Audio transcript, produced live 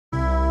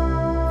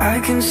I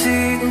can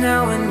see it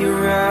now in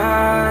your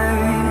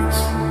eyes,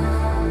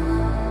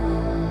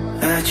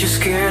 that you're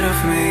scared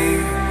of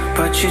me,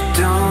 but you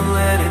don't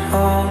let it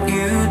hold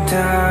you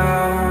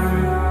down.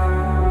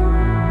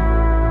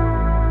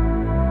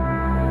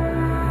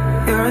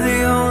 You're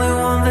the only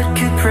one that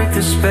could break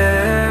the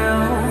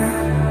spell,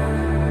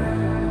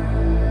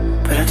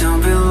 but I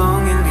don't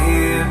belong in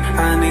here.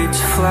 I need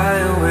to fly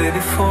away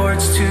before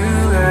it's too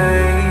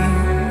late.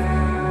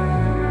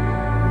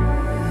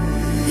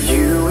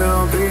 You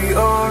will be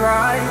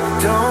alright,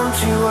 don't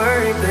you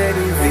worry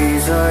baby,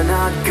 these are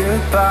not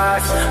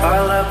goodbyes.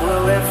 Our love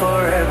will live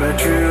forever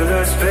through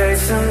the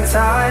space and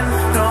time.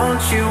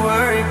 Don't you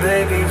worry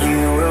baby,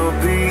 you will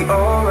be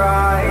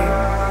alright.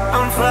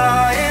 I'm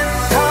flying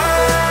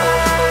high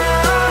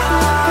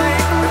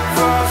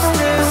across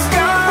the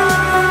sky.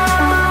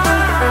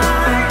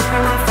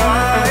 I'm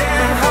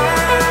flying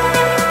high,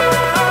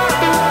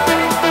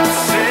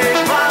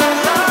 save my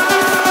life.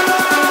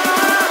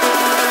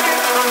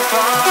 I'm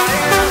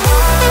flying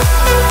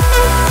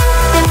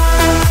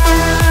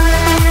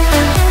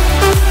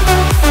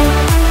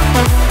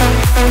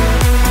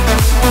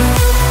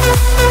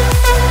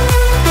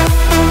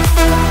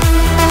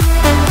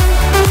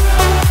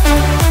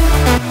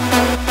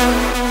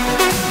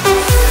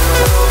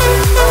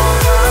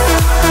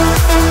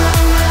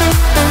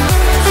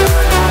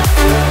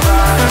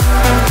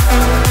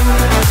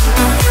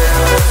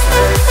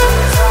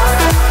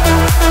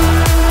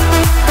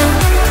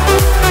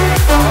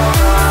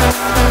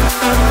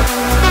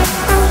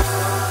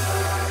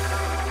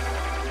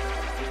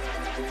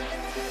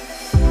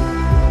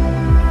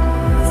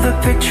the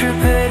picture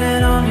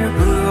painted on your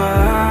blue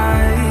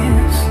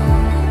eyes.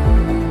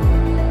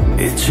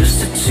 It's just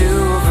the two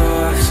of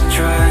us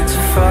trying to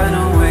find a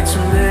way to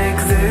make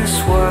this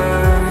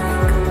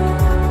work.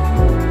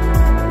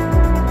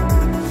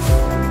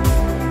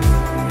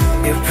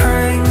 You're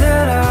praying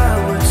that I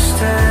would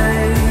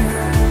stay,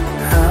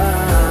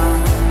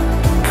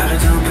 but I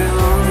don't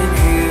belong in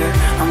here.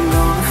 I'm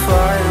gonna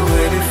fly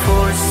away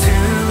before it's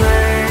too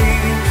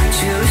late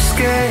to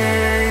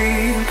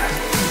escape.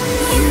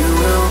 You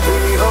will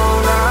be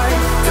alright,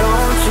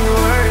 don't you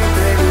worry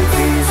baby,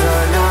 these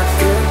are not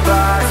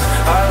goodbyes.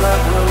 Our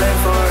love will live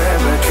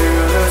forever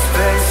through the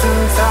space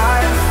and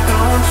time.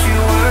 Don't you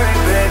worry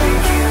baby,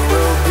 you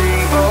will be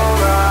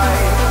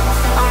alright.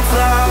 I'm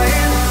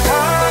flying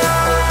high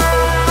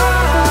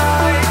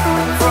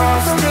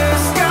across the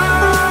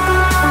sky.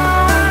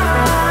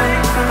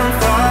 I'm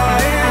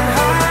flying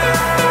high,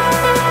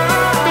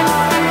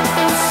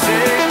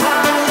 save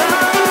my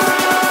life.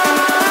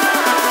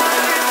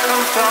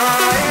 I'm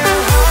flying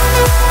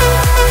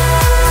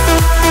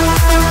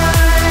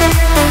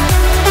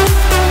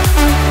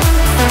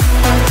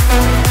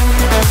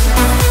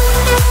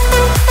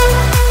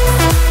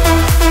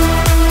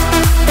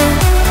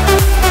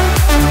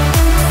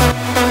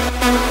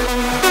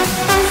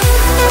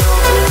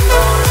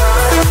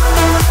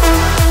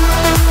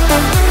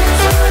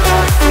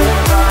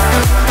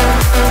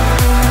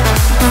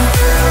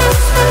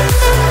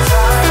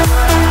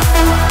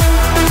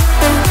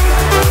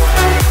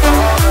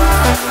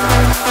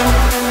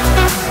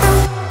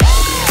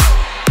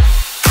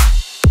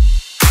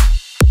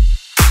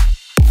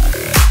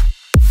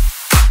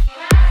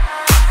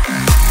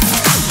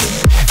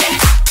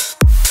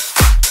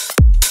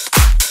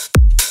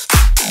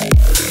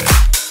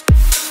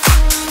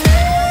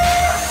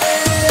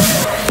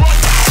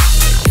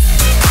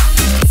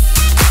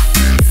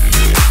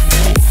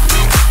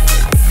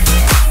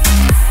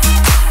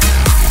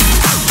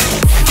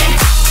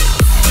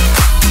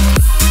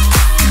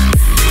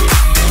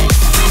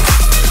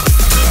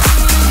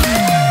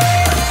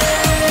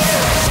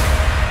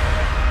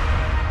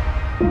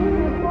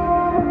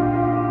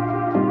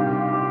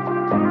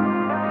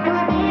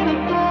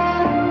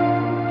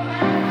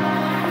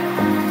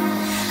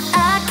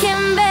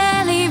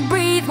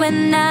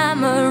when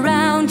I'm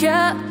around you,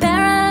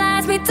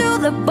 paralyze me to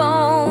the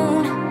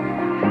bone.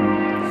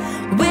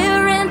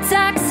 We're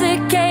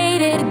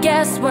intoxicated,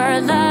 guess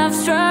we're love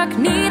struck.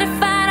 Need to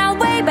find our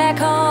way back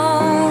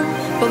home,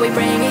 but we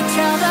bring each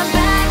other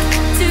back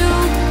to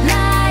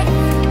life,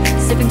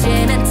 sipping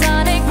gin and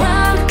tonic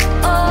rum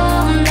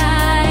all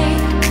night.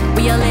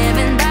 We are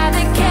living by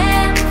the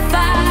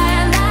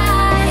campfire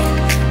light.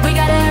 We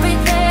got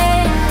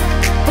everything,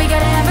 we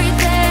got everything.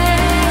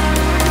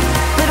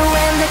 But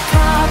when the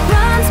clock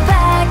runs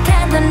back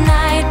and the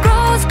night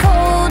grows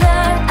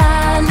colder,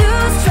 I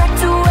lose track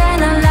to when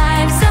our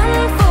lives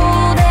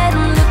unfolded.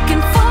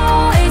 Looking for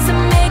ways to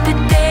make the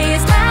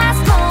days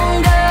last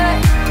longer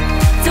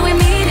till we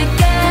meet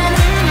again.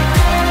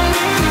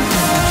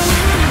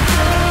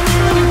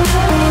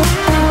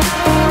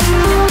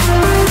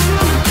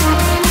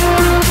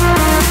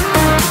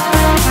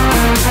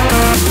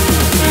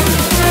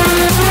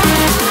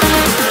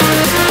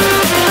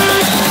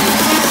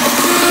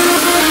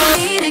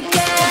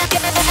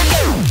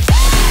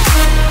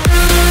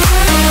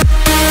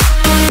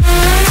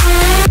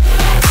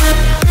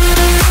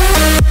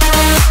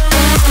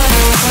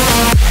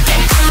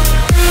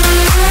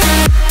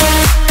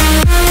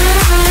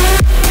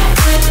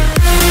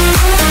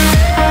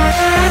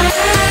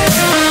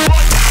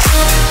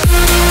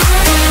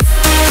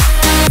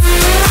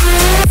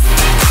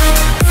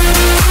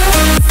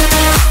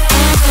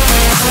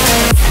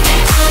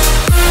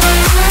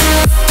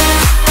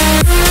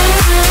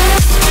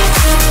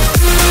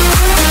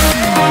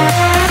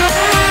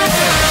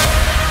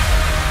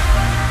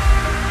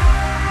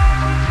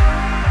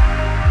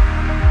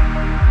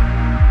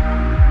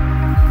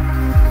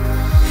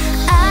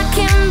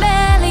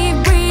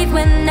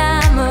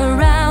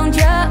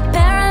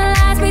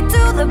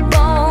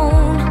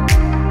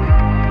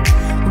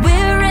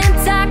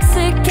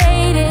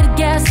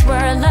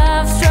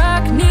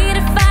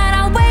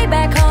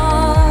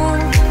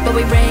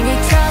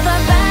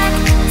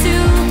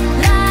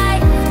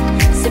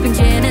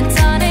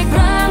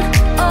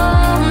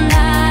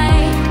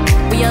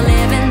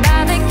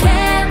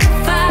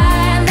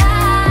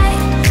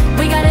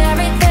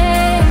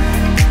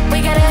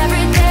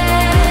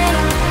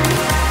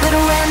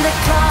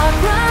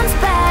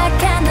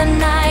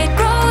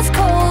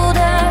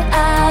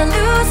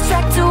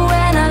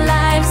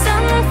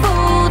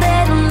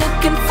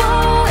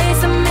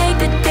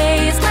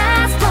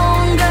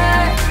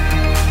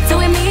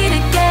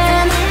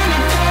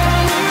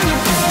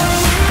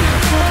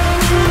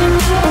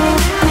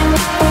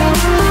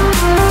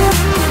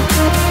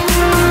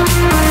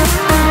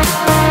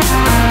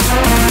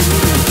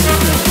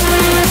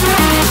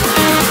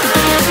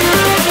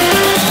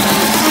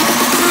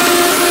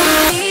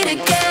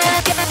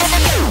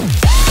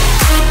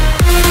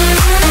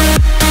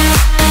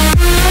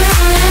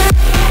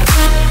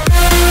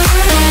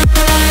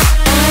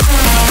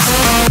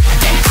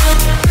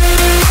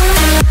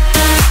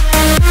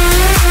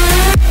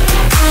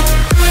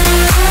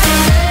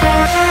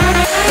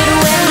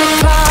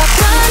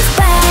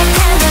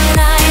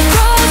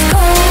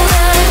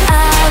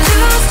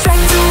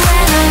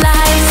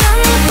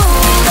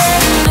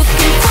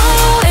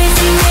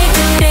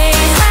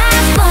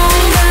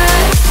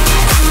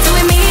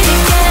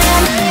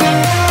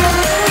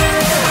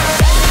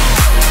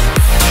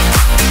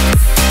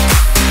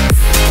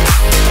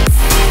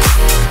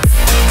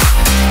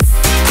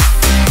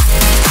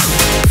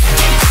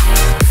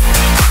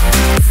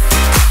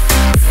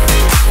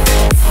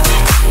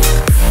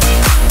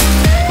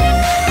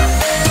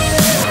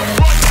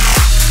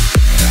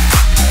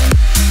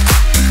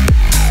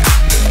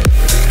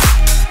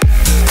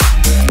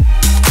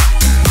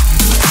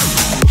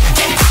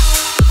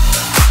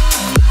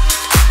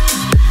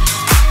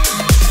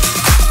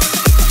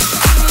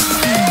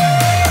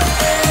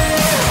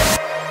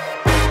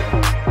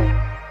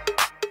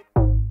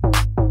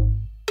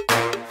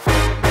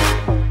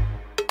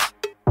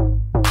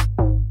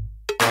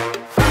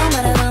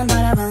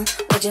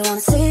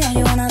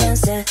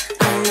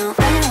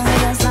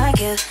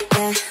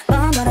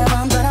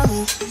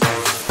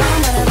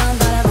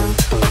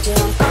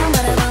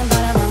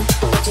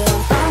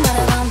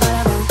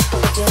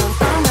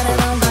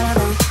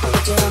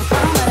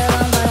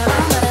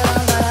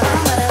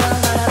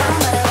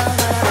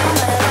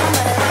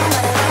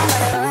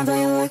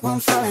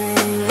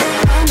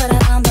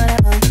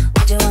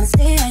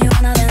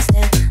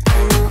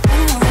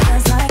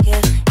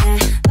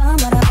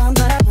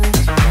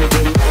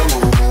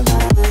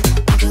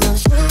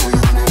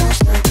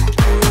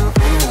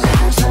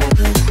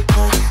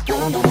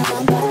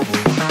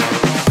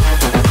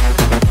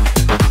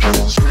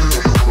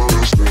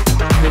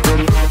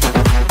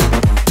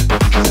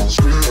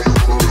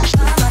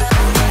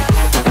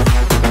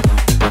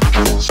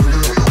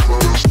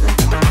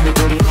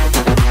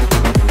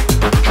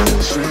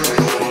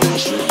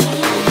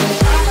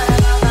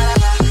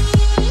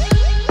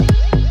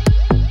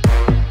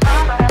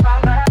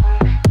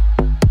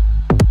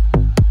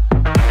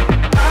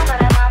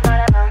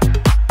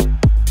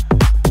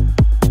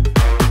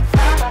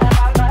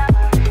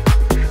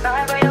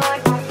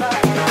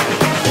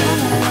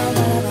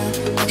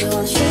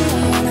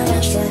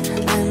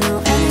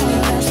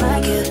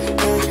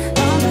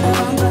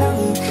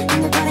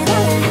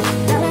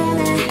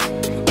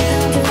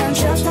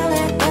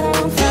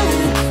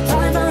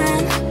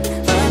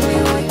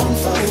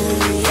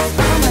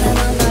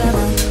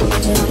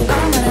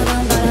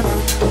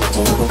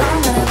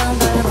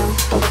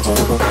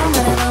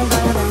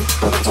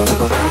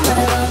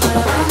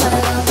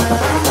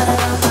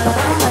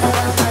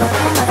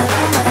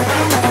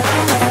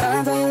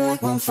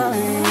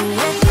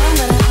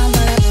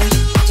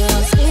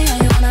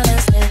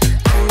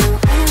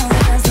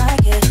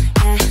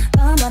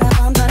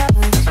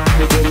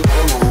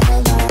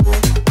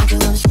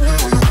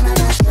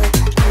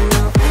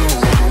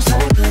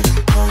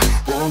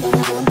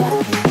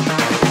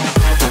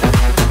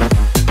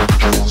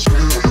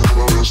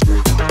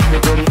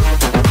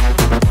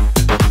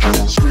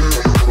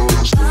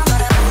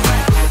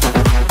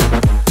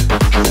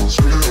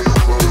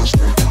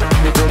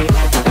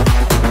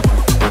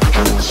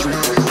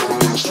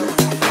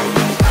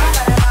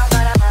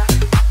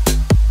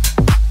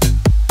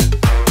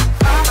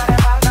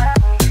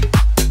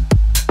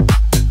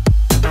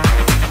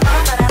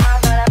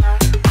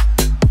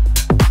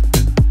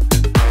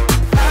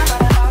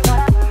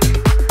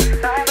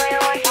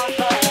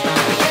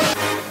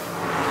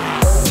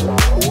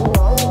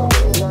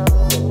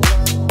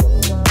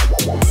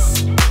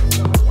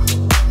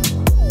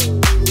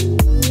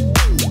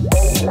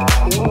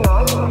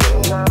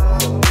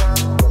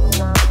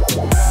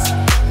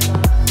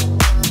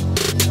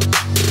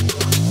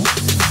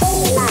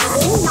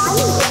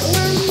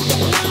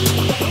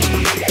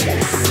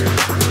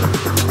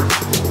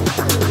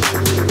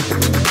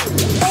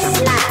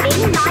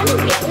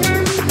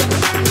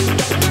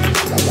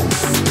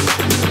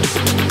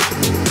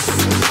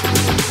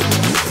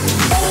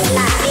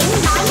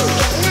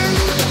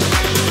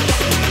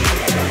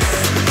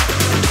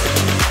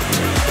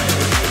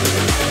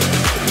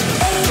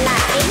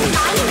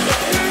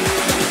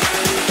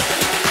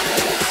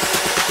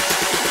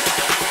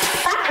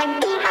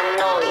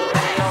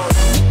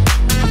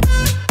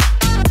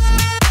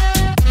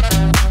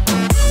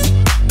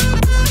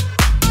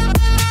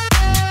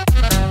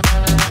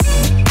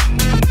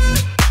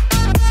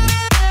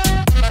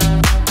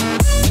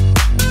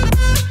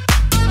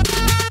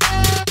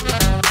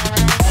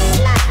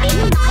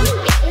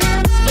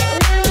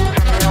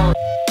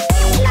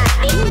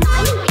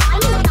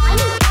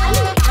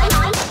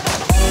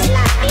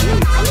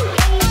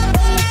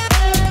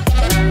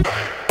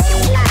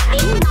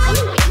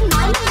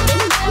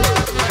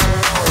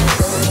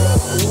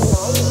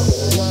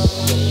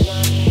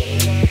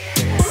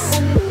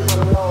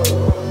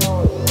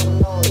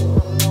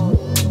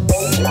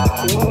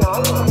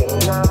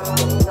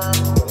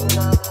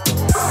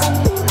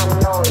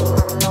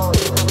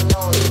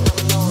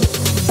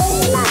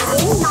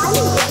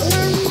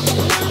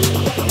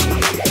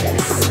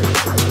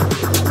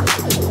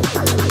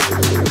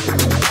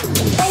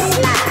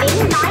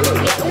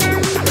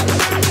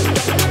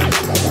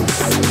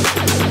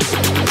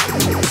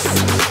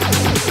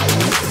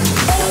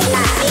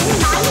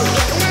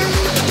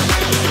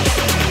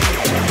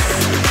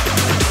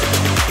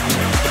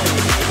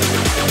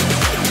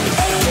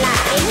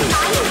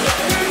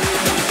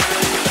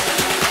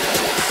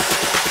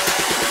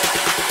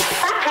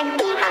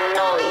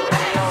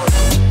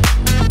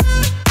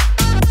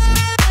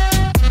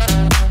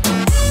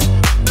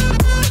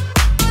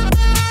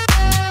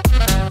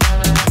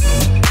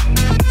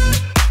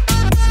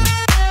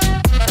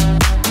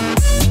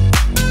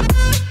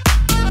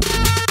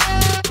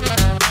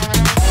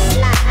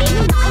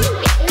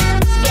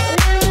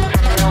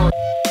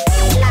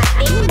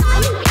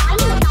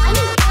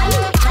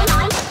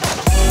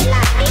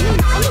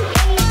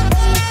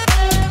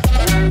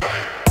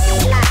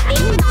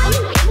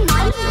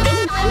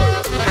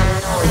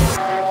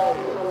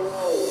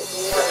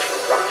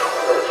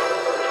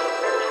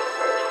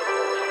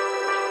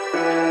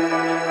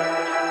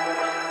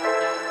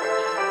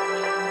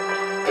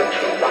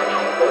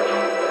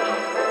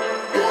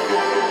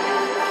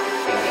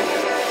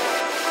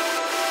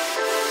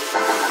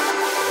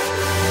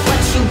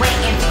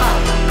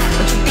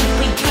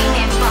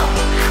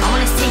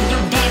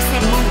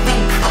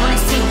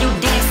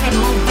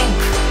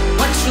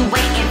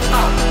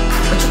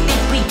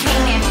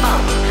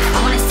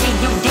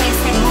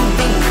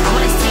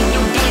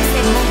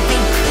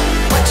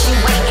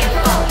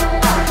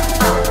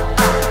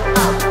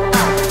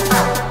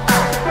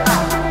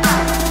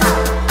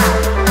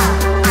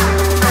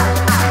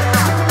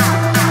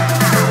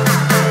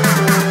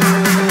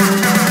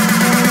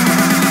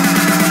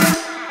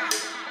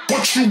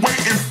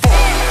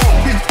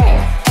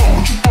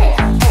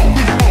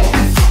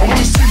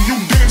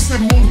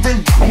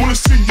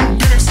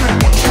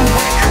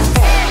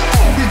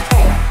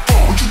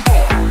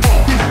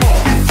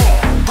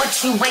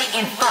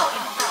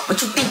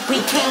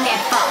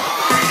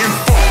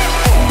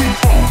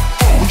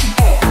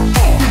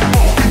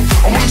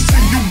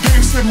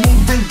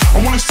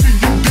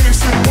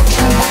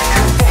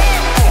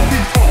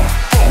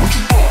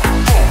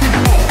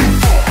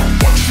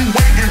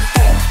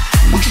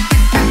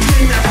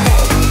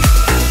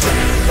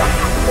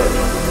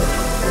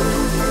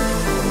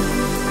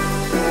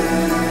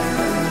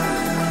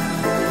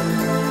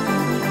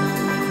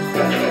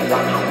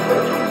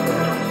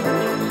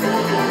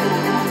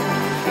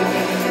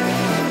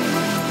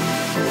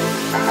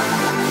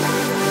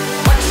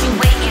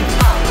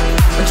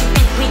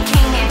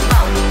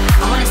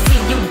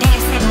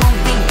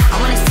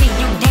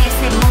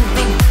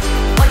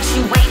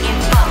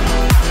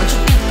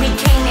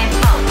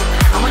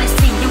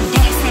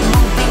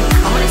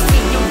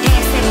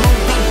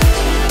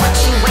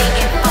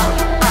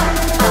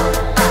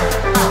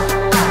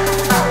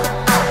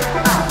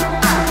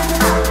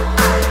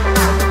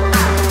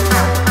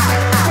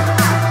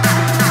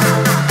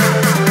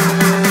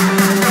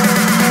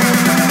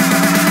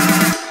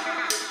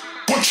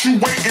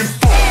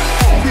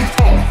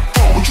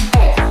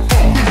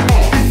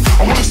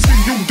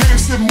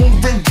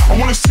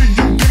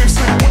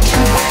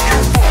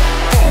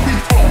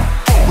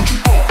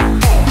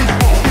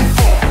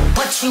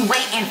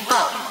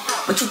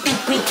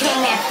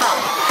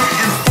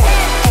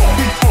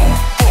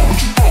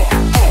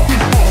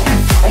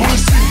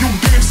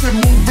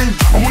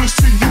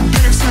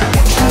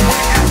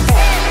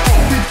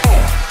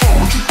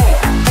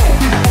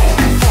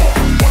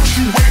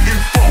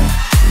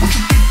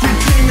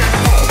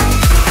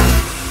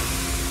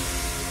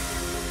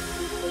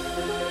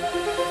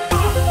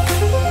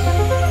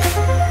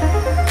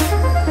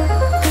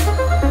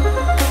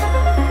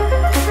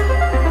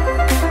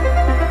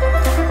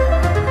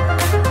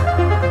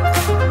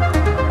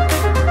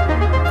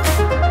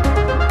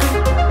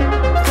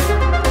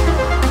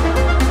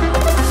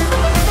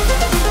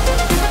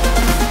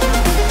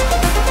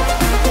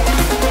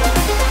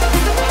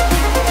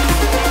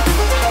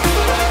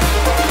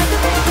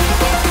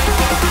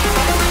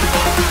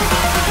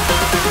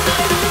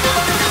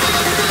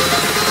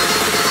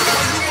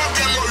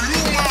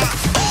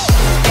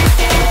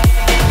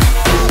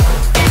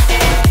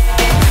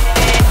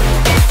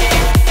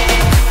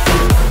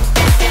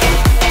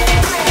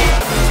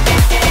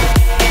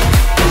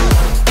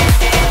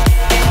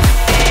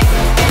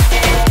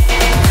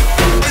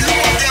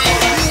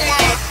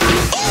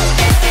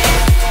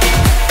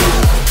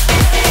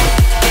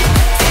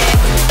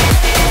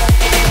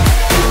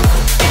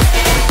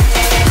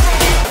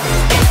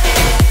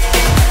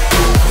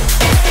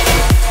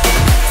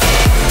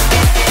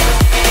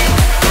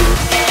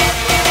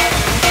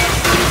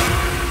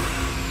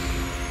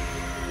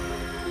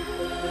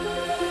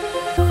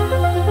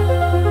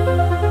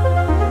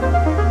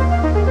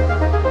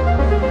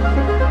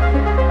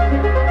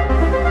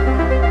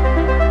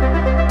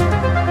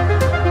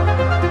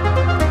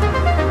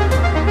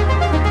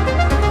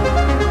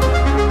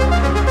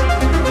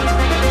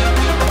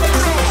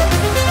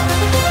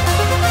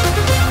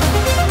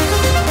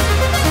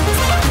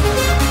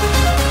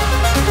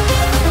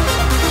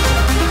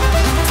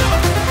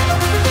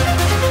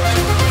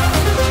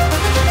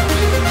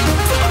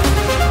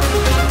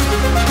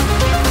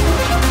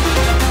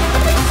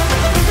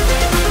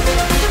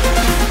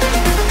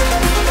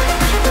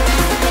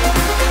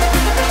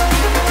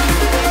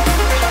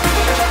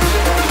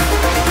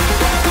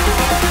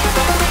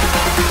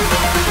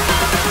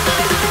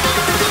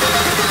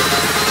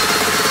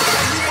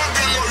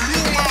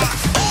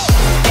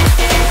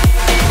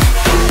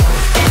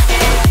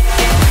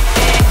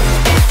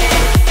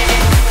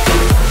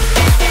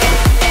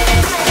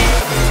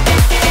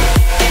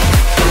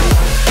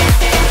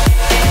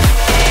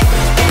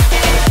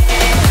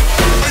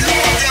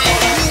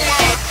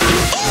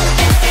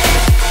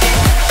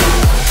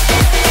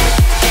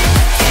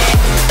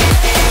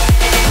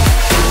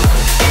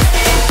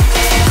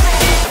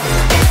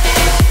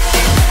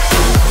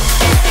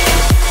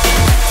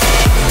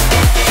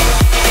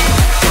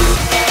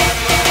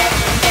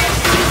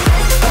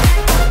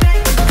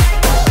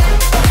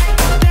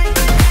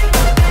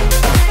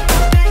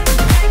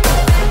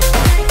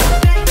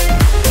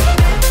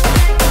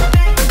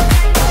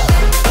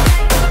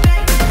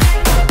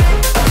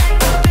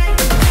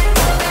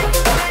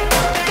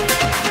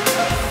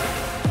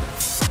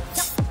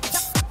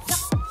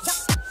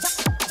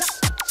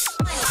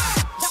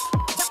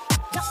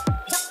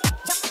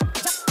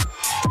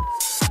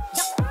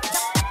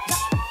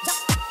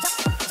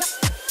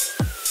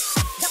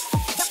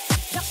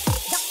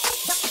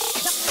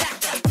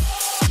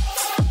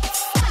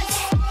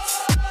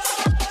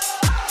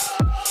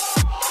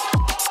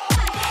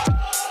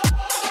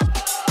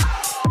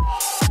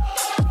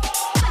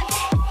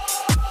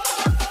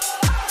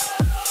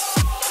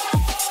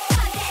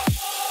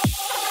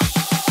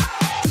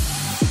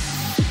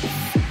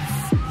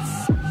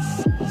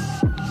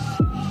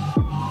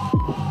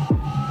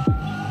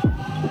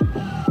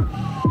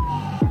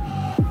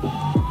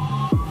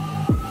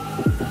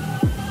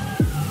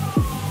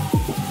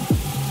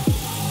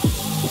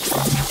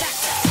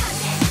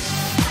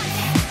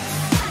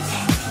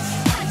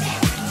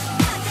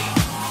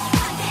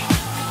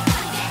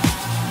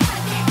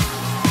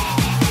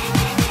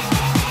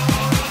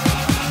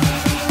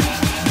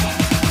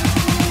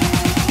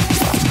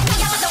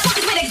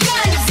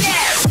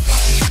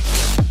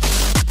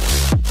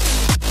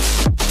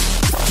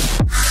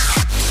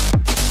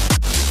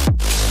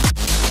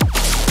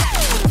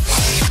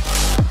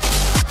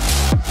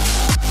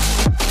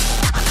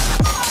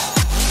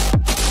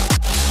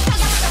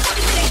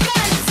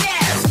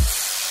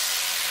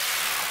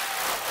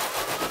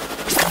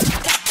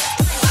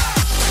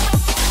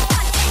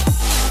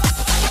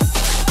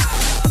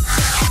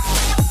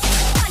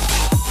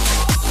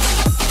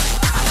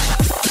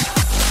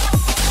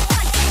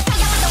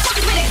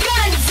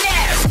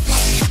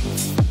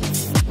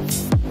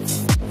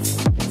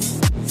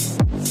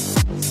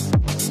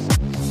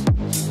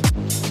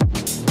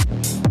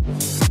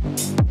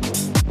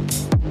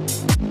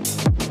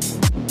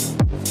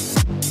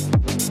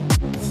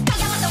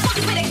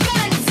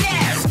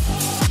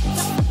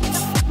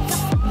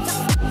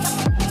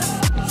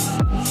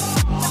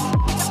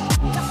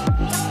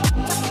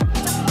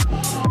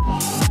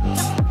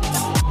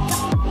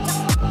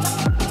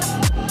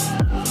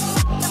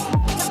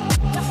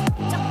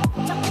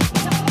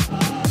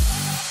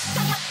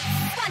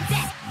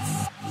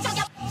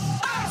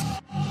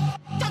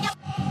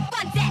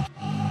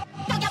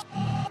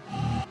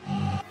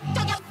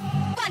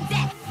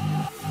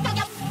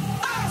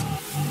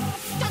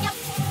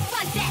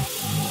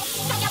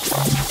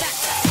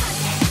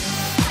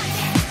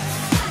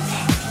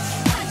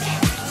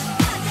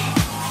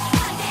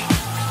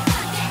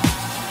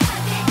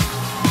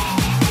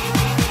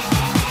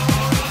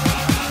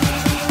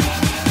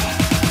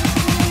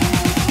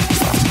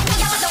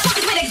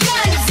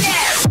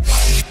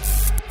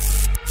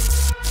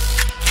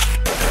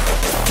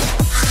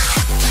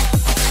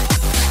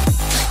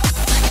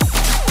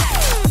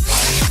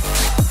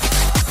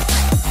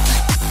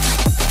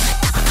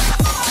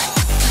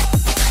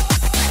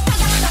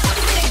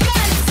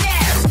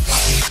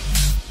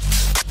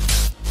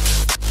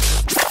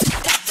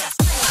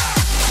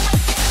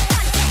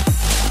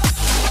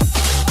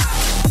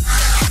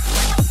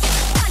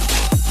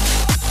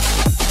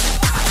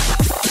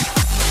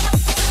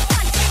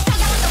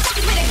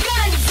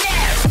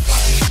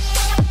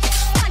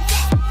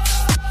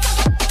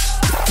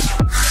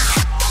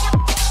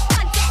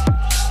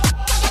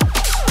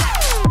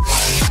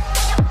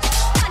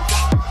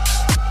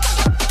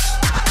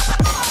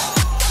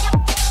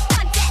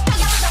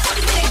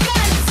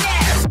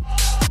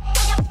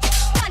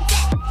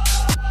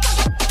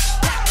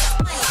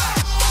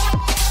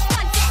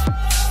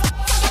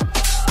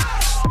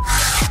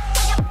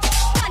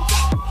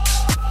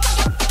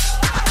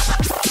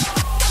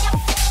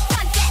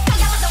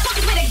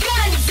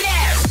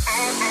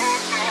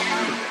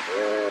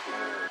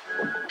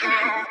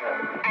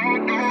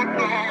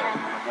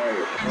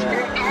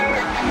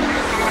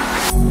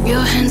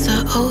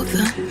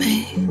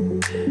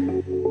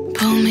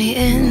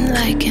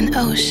 like an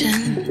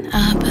ocean,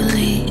 I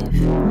believe.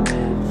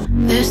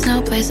 There's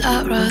no place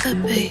I'd rather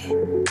be.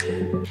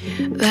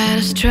 Let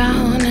us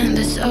drown in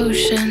this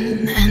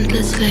ocean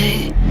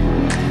endlessly.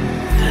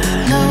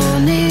 No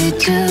need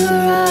to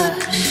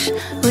rush,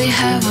 we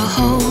have a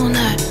whole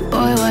night.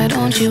 Boy, why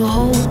don't you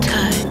hold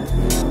tight?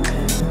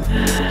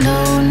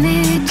 No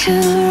need to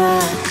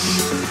rush,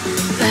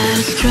 let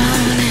us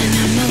drown in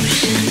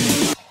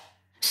emotion.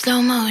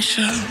 Slow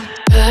motion.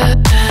 Da,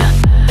 da,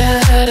 da,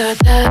 da,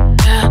 da,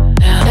 da,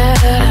 da,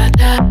 da,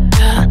 da,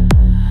 da.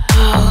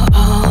 Oh,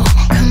 oh,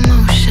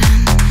 commotion.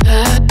 Da,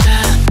 da,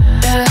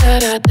 da,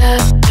 da, da,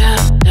 da,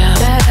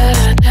 da,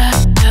 da, da,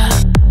 da.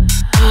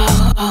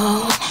 Oh,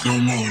 oh, slow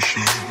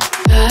motion.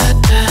 Da,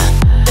 da,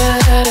 da,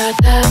 da,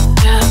 da,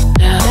 da,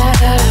 da,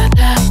 da,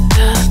 da,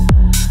 da.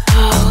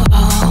 Oh,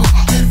 oh,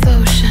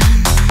 devotion.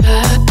 Da,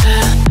 da,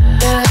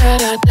 da, da,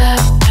 da,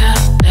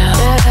 da,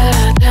 da,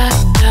 da,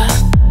 da.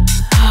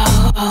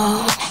 Oh,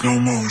 oh, slow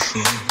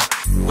motion.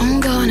 I'm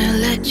gonna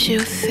let you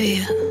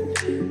feel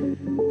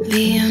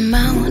the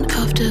amount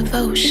of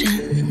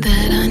devotion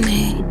that I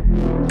need.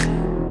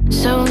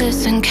 So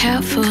listen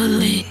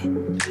carefully.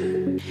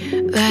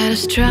 Let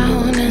us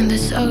drown in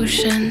this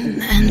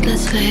ocean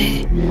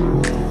endlessly.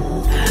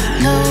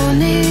 No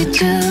need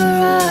to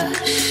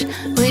rush,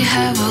 we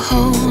have a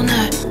whole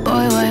night.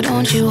 Boy, why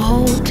don't you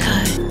hold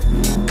tight?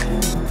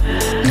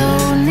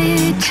 No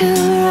need to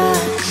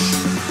rush,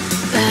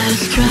 let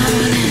us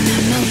drown in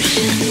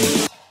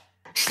emotion.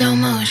 Slow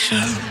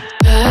motion.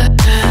 Da,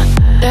 da,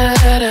 da,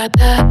 da,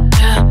 da,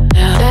 da,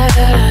 da,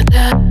 da,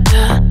 da,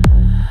 da.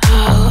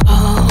 Oh,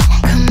 oh,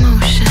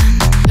 commotion.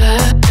 Da,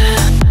 da,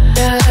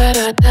 da,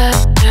 da, da,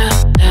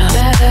 da,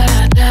 da,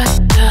 da,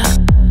 da.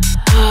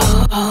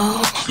 Oh,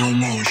 oh, slow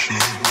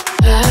motion.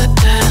 da,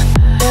 da,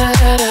 da,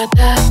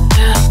 da,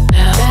 da,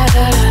 da,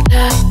 da,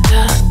 da,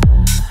 da.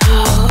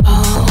 Oh,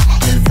 oh,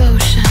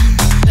 devotion.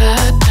 Da,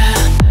 da,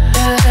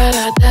 da,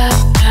 da,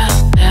 da,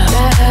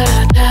 da, da,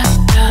 da,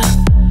 da.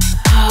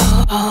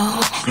 Oh,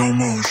 oh, slow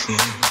motion.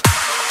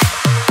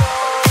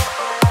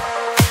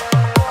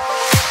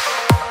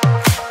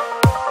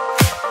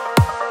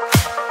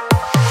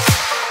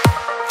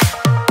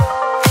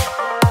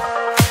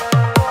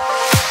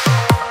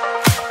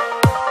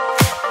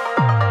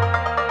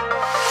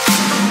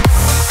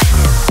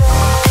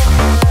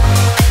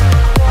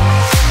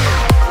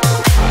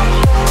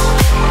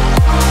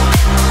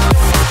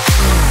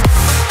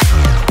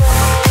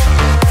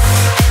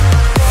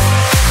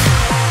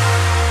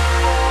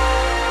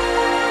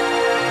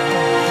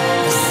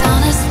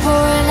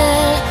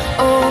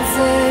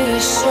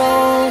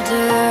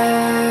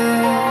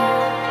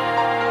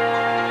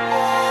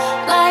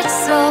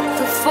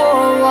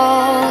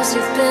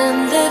 You've been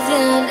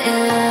living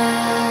in.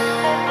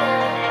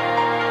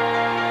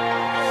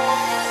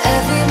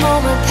 Every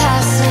moment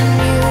passing,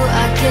 you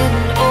are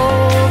getting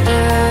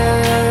older.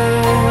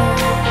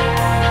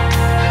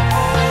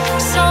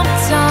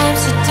 Sometimes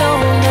you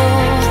don't know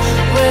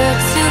where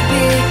to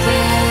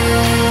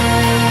begin.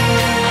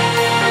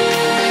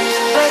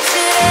 But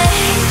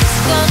today's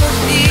gonna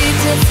be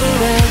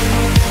different.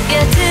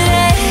 Yeah,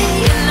 today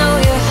you know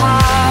your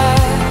heart.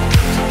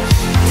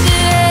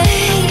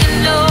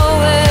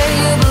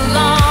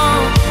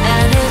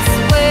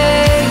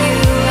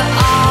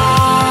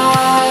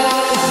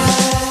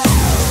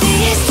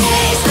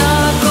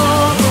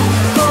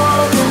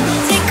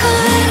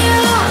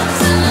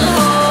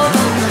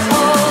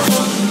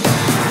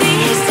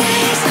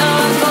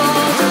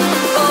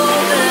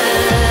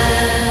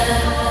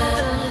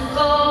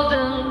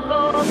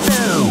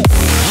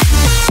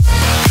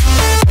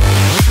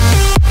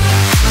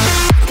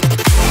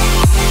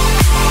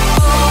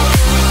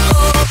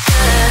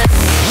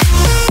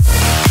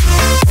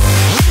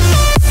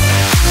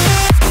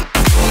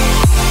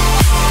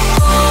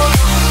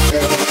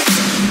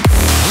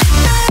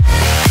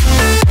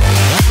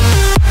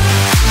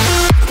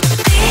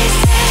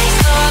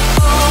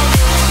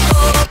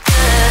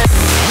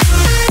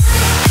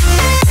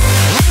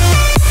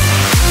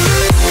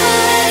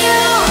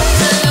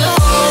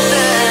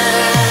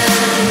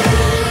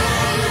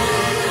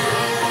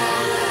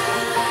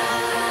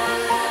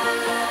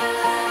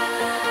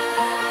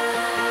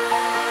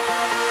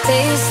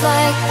 Days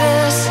like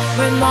this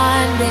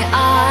remind me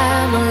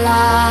I'm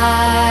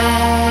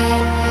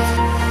alive.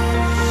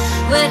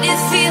 When you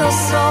feel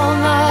so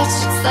much,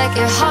 it's like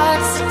your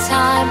heart's a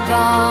time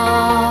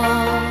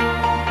bomb.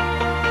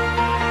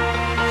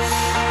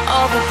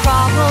 All the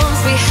problems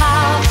we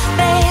have,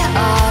 they